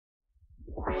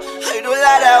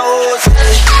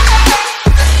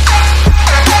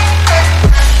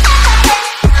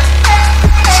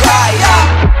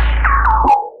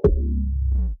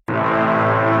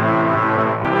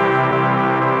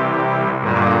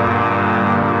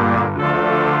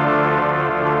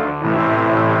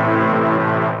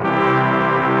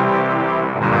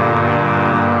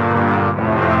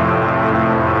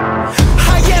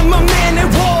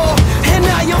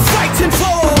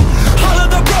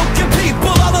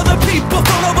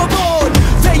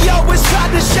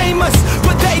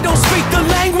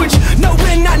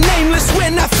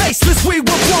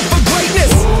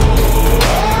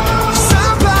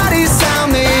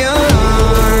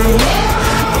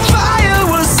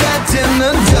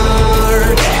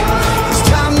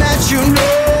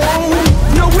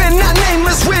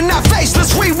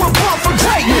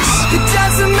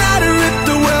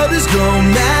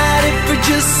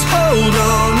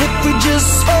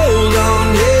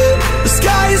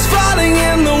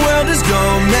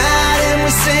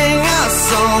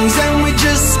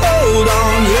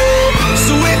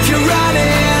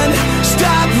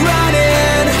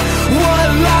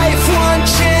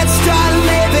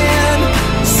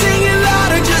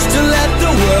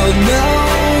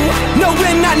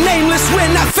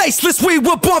Faceless, we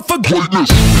were born for greatness.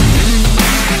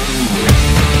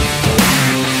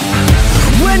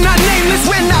 We're not nameless,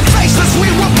 we're not faceless, we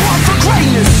were born for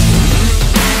greatness.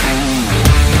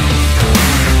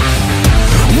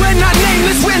 We're not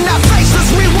nameless, we're not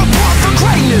faceless, we were born for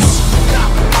greatness.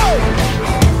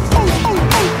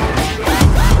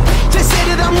 They say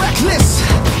that I'm reckless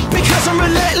because I'm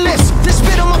relentless. They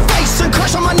spit on my face and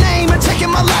curse on my name and taking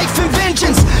my life in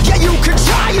vengeance. Yeah, you could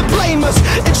try and blame us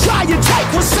and try and take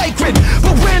what's sacred,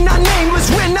 but we're not nameless,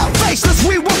 we're not faceless,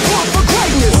 we were born for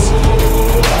greatness.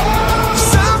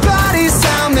 Somebody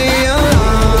sound the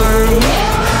alarm.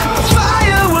 A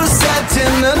fire was set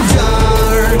in the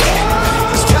dark.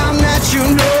 It's time that you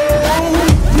know.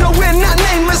 No, we're not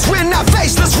nameless, we're not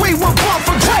faceless, we were born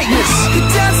for greatness. It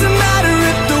doesn't matter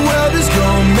if the world is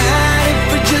gone mad,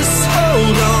 if we just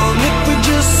hold on, if we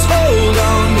just hold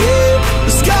on, yeah.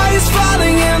 The sky is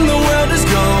falling and the world is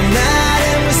gone mad,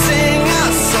 and we sing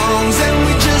our songs and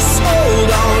we just hold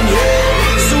on, yeah.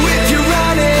 So if you're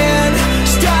running,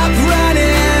 stop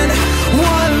running.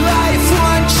 One life,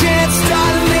 one chance,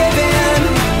 start living.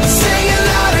 Sing it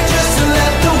louder just to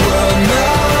let the world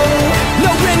know.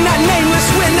 No, we're not nameless,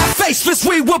 we're not faceless,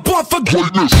 we were born for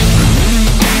greatness.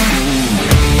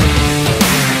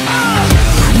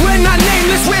 We're not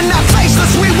nameless, we're not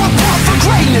faceless, we were born for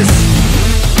greatness.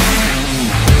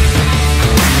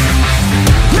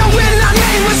 No, we're not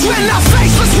nameless, we're not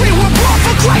faceless, we were born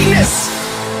for greatness.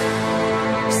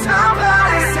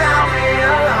 Somebody sound the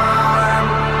alarm.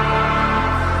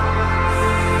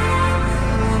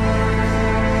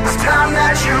 It's time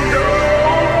that you know.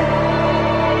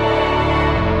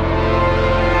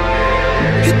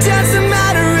 It doesn't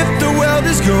matter if the world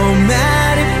is gone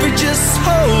mad, if we just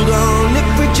hold on,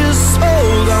 if we just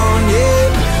hold on, yeah.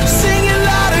 Sing it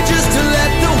louder just to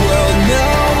let the world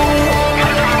know.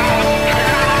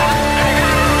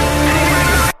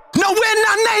 No, we're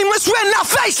not nameless, we're not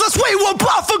faceless, we were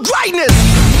born for greatness.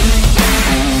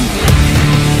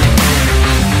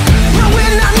 No,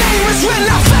 we're not nameless, we're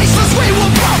not faceless, we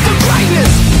were born for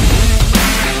greatness.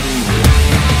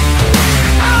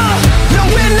 No,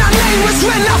 we're not nameless,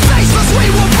 we're not faceless, we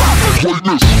were born for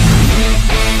greatness.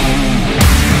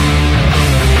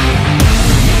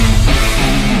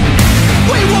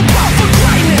 We were born for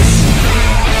greatness.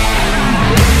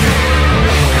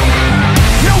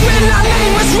 No, we're not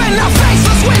nameless, we're not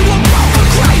faceless, we were born for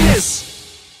greatness.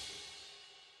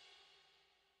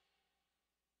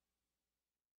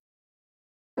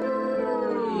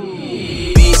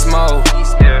 Beast mode,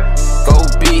 go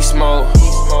beast mode.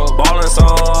 Ballin' so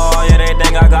hard, yeah, they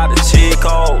think I got the cheat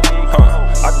code.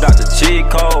 I got the cheat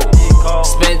code.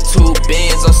 Spent 2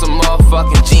 bands on some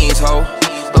motherfucking jeans, ho.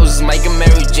 Those is making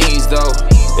Mary jeans, though.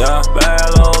 Yeah, bad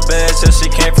little bitch, yeah, she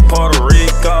came from Puerto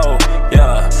Rico.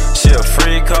 Yeah, she a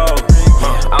freak hoe.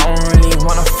 I don't really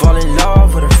wanna fall in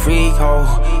love with a freak hoe.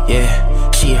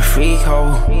 Yeah, she a freak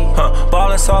hoe.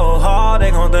 Ballin' so hard,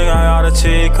 they gon' think I got a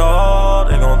cheat code.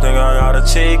 They gon' think I got a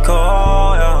cheat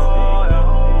code, yeah.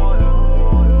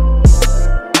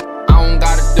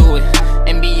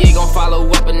 Follow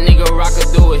up a nigga, I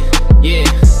could do it, yeah.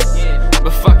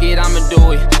 But fuck it, I'ma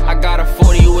do it. I got a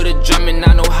 40 with a drum and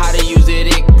I know how to use it,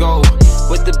 it go.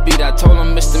 With the beat, I told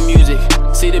him it's the music.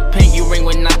 See the pinky ring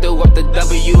when I throw up the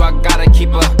W. I gotta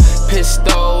keep a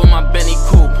pistol in my Bentley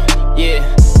coupe, yeah.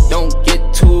 Don't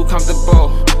get too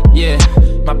comfortable, yeah.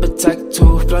 My protect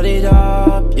too flooded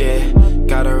up, yeah.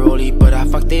 Got a rollie, but I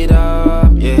fucked fucked it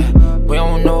up, yeah. We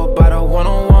don't know about a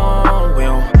one-on-one. We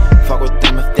don't fuck with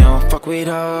them if they don't fuck with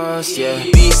us, yeah.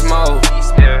 Beast mode,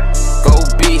 go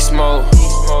beast mode.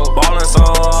 Ballin' so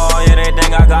hard, yeah, they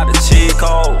think I got the cheat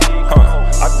code.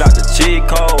 I got the cheat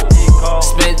code.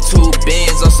 Spent 2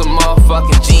 bands on some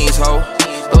motherfucking jeans, ho.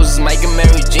 Those is making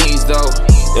Mary jeans, though.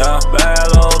 Yeah, bad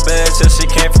little bitch, and she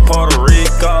came from Puerto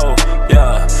Rico.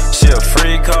 Yeah, she a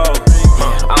freak hoe.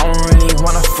 I don't really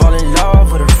wanna fall in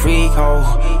love with a freak hoe.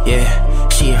 Yeah,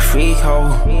 she a freak hoe.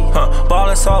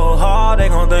 Ballin' so hard, they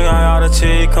gon' think I got a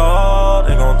cheat code.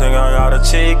 They gon' think I got a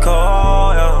cheat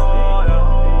code, yeah.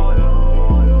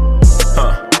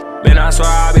 Man, I swear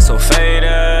I be so faded.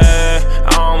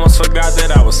 I almost forgot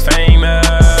that I was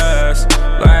famous.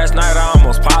 Last night I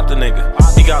almost popped a nigga.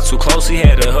 He got too close, he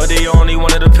had a hoodie on, he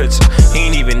wanted a picture. He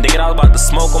ain't even dig it, I was about to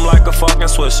smoke him like a fucking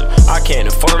swisher. I can't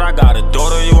afford it, I got a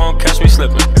daughter, you won't catch me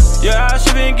slipping. Yeah, I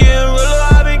should been getting realer,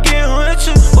 I been getting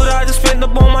richer. But I just spent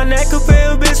up on my neck, a pay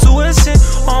a bitch tuition.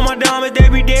 All my diamonds, they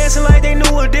be dancing like they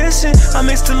new edition. I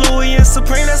mixed the Louis and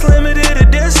Supreme, that's limited